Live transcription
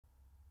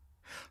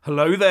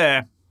Hello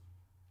there.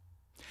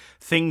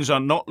 Things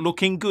are not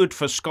looking good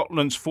for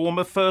Scotland's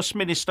former First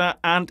Minister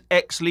and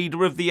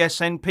ex-leader of the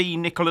SNP,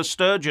 Nicola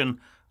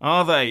Sturgeon,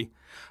 are they?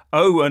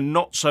 Oh, and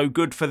not so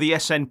good for the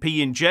SNP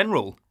in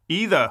general,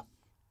 either.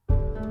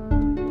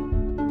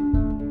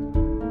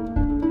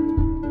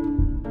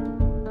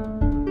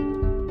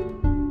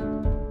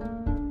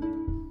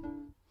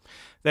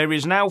 There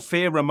is now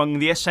fear among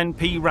the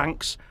SNP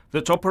ranks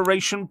that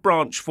Operation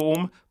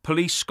Branchform,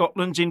 Police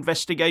Scotland's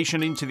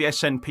investigation into the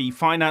SNP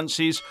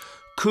finances,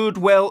 could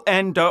well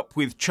end up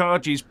with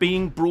charges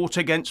being brought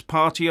against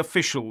party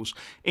officials,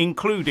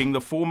 including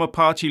the former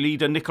party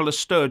leader Nicola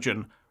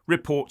Sturgeon,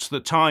 reports The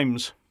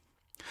Times.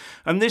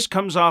 And this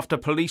comes after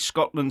Police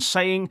Scotland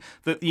saying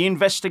that the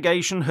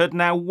investigation had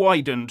now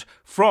widened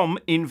from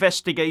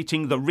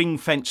investigating the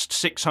ring-fenced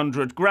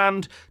 600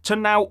 grand to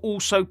now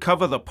also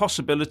cover the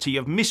possibility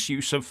of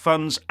misuse of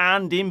funds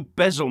and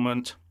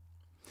embezzlement.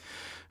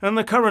 And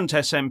the current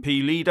SNP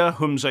leader,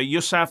 Humza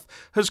Yousaf,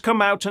 has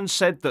come out and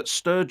said that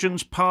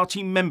Sturgeon's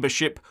party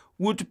membership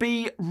would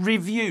be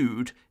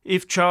reviewed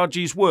if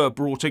charges were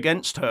brought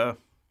against her.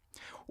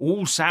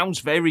 All sounds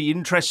very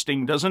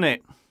interesting, doesn't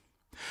it?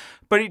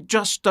 But it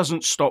just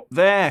doesn't stop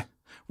there.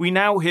 We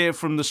now hear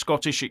from the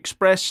Scottish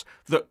Express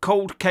that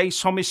cold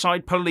case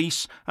homicide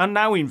police are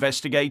now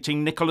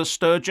investigating Nicola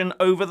Sturgeon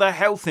over the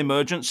health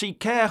emergency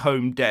care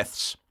home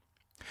deaths.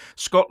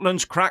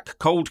 Scotland's crack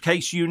cold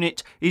case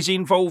unit is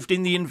involved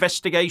in the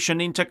investigation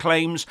into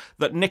claims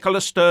that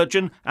Nicola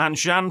Sturgeon and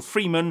Jeanne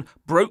Freeman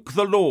broke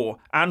the law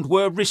and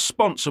were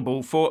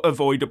responsible for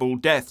avoidable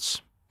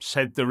deaths,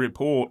 said the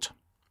report.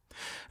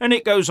 And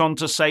it goes on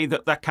to say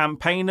that the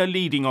campaigner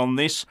leading on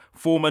this,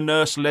 former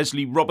nurse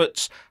Leslie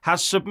Roberts,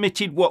 has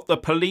submitted what the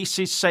police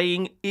is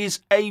saying is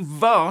a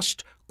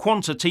vast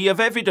quantity of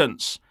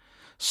evidence,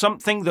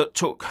 something that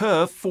took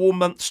her 4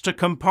 months to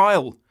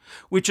compile,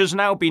 which has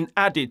now been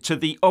added to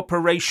the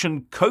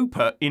Operation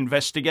Coper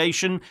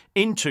investigation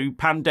into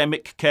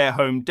pandemic care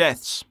home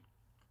deaths.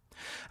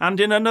 And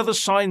in another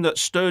sign that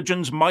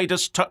Sturgeon's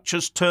Midas touch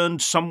has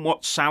turned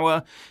somewhat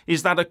sour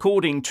is that,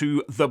 according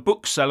to The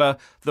Bookseller,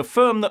 the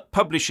firm that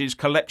publishes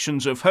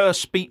collections of her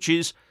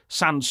speeches,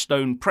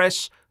 Sandstone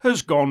Press,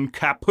 has gone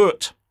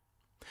kaput.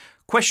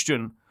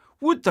 Question: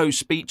 would those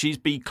speeches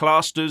be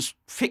classed as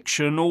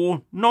fiction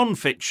or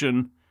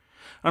non-fiction?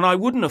 And I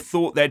wouldn't have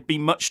thought there'd be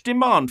much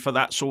demand for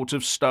that sort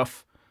of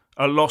stuff.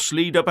 A lost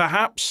leader,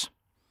 perhaps?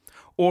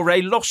 Or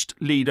a lost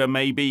leader,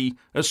 maybe,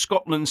 as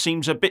Scotland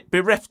seems a bit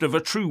bereft of a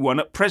true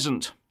one at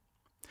present.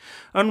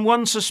 And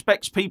one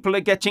suspects people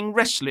are getting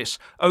restless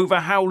over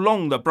how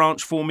long the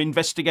Branchform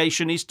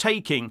investigation is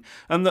taking,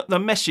 and that the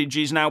message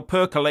is now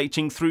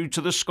percolating through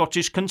to the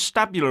Scottish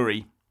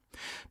Constabulary.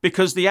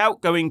 Because the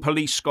outgoing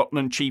Police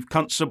Scotland Chief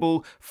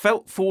Constable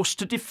felt forced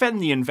to defend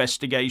the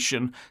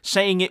investigation,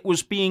 saying it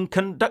was being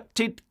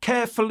conducted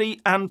carefully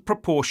and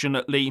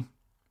proportionately.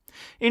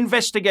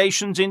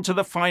 Investigations into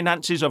the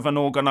finances of an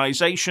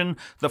organisation,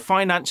 the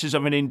finances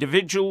of an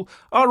individual,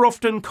 are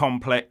often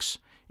complex.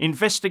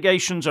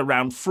 Investigations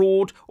around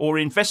fraud, or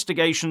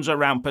investigations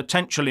around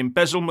potential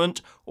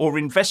embezzlement, or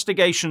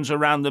investigations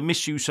around the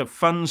misuse of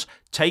funds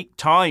take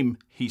time,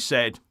 he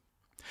said.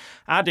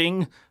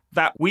 Adding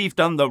that we've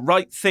done the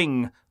right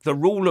thing, the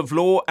rule of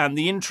law and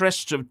the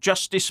interests of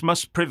justice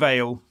must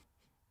prevail.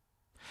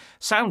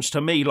 Sounds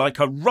to me like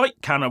a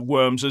right can of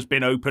worms has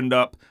been opened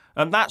up,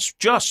 and that's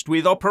just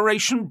with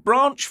Operation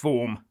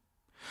Branchform.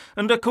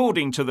 And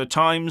according to The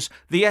Times,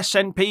 the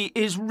SNP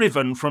is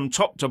riven from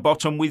top to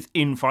bottom with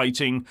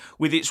infighting,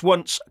 with its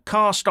once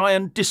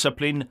cast-iron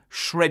discipline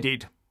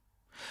shredded.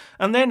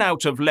 And then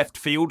out of left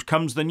field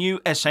comes the new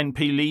SNP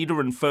leader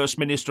and First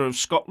Minister of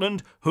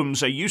Scotland,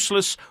 Humza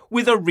Yousaf,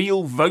 with a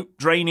real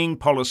vote-draining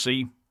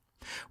policy.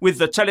 With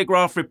the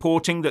Telegraph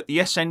reporting that the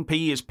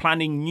SNP is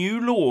planning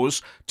new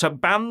laws to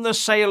ban the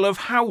sale of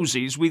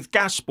houses with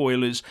gas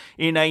boilers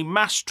in a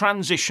mass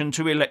transition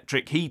to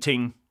electric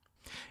heating.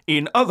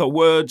 In other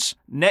words,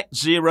 net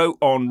zero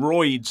on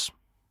roids.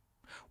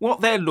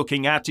 What they're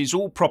looking at is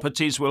all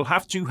properties will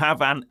have to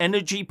have an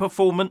energy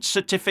performance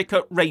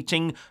certificate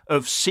rating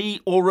of C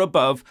or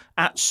above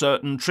at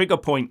certain trigger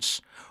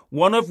points,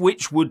 one of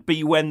which would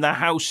be when the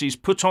house is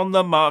put on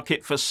the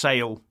market for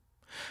sale.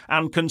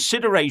 And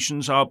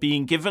considerations are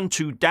being given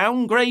to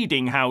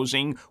downgrading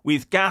housing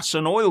with gas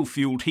and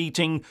oil-fuelled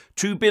heating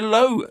to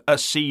below a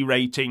C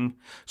rating,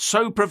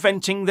 so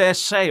preventing their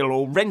sale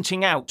or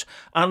renting out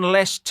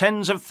unless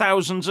tens of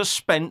thousands are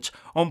spent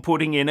on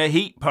putting in a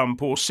heat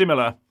pump or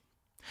similar.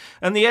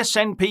 And the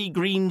SNP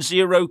Green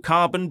Zero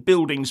Carbon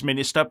Buildings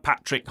Minister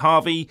Patrick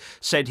Harvey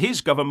said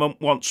his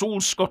government wants all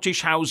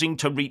Scottish housing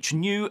to reach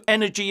new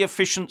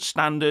energy-efficient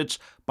standards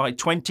by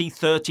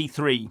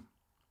 2033.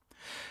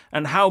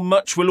 And how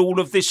much will all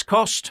of this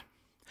cost?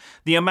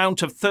 The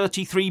amount of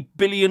 33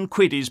 billion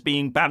quid is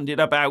being bandied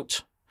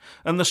about,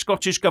 and the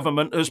Scottish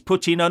Government has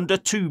put in under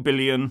 2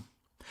 billion.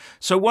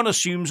 So one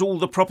assumes all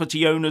the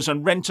property owners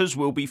and renters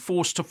will be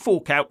forced to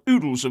fork out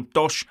oodles of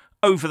dosh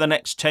over the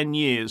next 10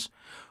 years,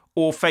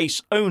 or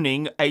face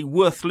owning a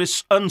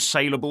worthless,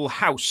 unsaleable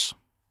house.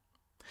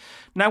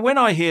 Now, when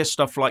I hear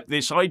stuff like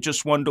this, I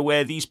just wonder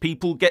where these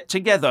people get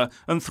together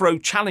and throw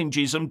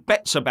challenges and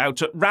bets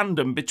about at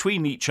random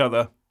between each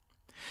other.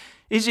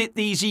 Is it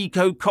these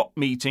eco-COP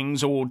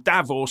meetings, or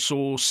Davos,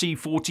 or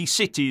C40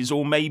 cities,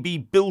 or maybe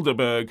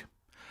Bilderberg?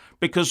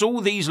 Because all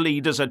these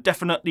leaders are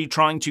definitely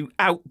trying to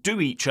outdo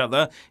each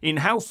other in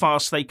how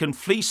fast they can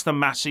fleece the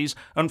masses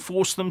and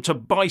force them to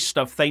buy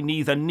stuff they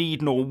neither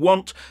need nor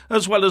want,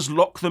 as well as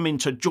lock them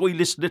into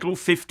joyless little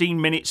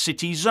 15-minute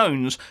city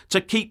zones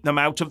to keep them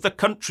out of the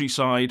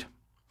countryside.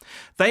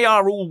 They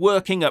are all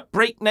working at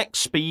breakneck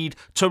speed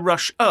to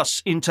rush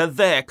us into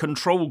their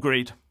control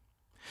grid.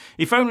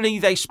 If only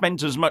they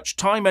spent as much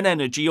time and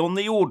energy on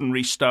the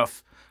ordinary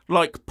stuff,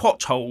 like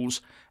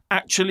potholes,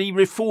 actually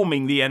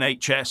reforming the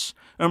NHS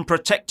and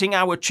protecting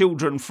our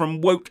children from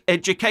woke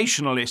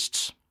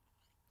educationalists.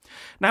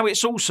 Now,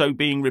 it's also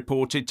being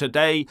reported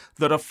today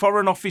that a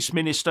Foreign Office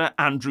Minister,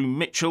 Andrew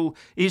Mitchell,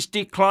 is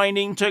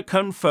declining to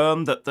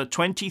confirm that the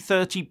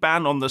 2030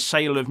 ban on the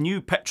sale of new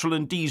petrol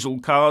and diesel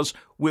cars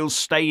will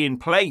stay in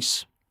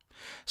place,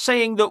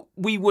 saying that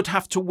we would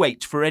have to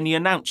wait for any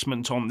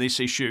announcement on this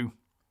issue.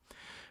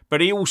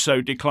 But he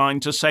also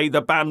declined to say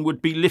the ban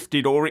would be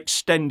lifted or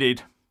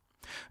extended.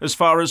 As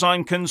far as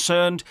I'm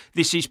concerned,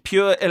 this is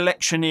pure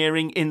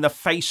electioneering in the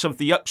face of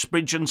the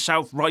Uxbridge and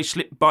South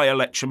Ruislip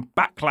by-election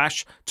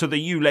backlash to the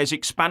ULEZ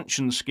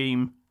expansion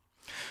scheme.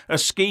 A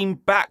scheme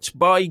backed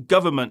by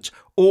government,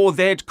 or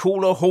they'd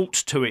call a halt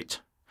to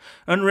it.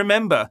 And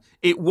remember,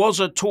 it was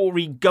a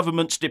Tory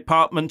government's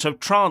Department of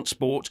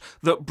Transport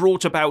that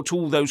brought about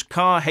all those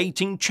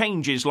car-hating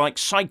changes like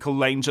cycle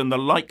lanes and the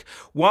like,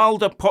 while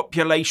the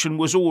population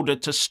was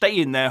ordered to stay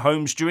in their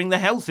homes during the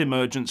health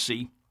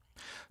emergency.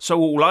 So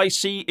all I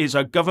see is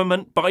a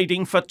government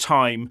biding for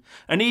time,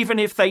 and even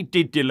if they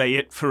did delay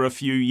it for a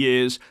few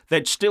years,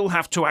 they'd still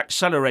have to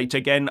accelerate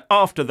again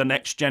after the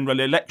next general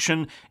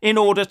election in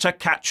order to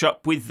catch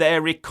up with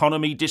their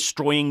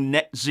economy-destroying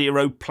net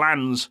zero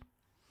plans.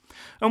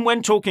 And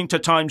when talking to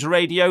Times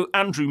Radio,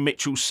 Andrew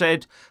Mitchell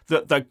said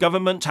that the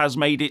government has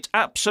made it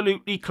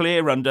absolutely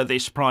clear under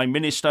this Prime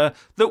Minister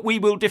that we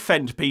will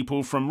defend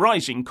people from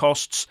rising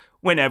costs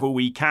whenever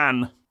we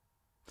can.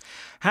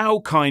 How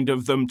kind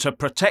of them to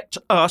protect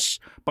us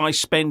by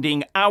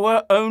spending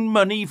our own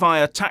money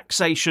via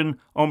taxation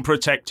on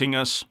protecting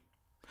us.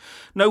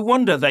 No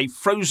wonder they've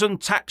frozen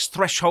tax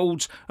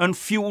thresholds and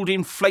fuelled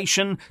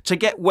inflation to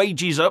get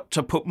wages up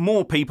to put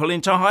more people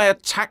into higher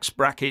tax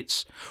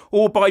brackets,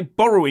 or by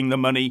borrowing the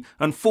money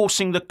and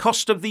forcing the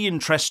cost of the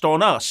interest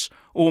on us,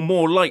 or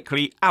more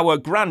likely our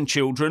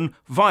grandchildren,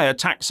 via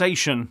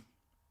taxation.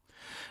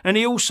 And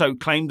he also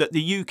claimed that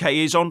the UK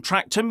is on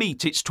track to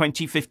meet its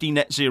 2050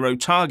 net zero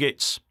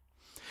targets.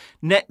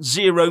 Net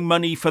zero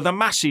money for the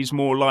masses,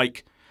 more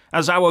like,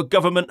 as our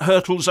government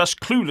hurtles us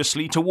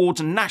cluelessly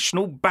towards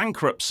national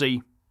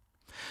bankruptcy.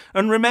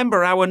 And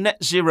remember, our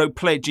net zero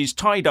pledge is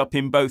tied up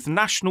in both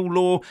national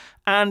law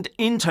and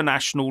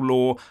international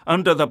law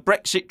under the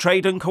Brexit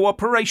Trade and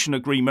Cooperation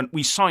Agreement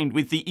we signed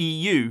with the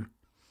EU.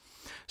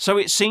 So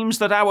it seems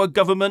that our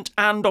government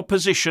and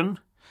opposition,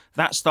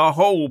 that's the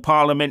whole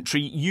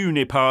parliamentary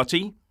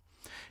uniparty,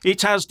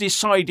 it has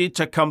decided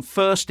to come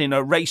first in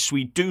a race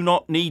we do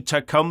not need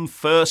to come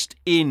first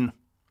in.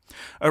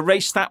 A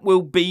race that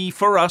will be,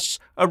 for us,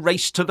 a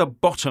race to the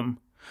bottom,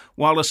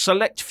 while a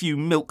select few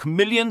milk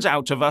millions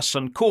out of us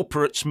and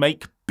corporates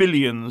make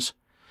billions.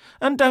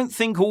 And don't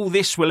think all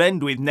this will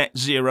end with net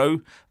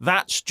zero.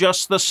 That's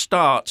just the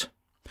start.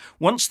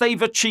 Once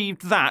they've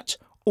achieved that,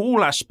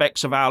 all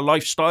aspects of our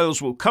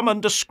lifestyles will come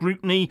under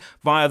scrutiny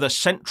via the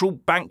central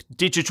bank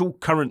digital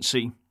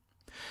currency.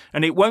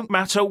 And it won't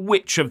matter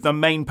which of the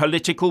main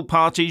political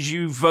parties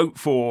you vote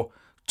for,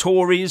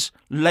 Tories,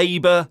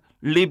 Labour,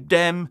 Lib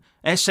Dem,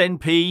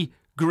 SNP,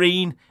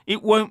 Green,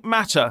 it won't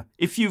matter.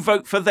 If you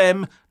vote for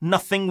them,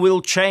 nothing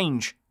will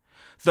change.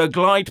 The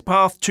glide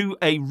path to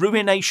a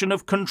ruination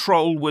of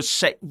control was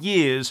set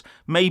years,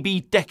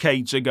 maybe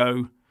decades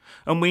ago,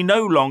 and we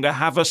no longer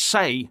have a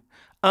say,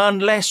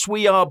 unless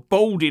we are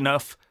bold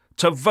enough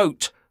to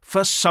vote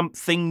for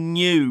something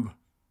new.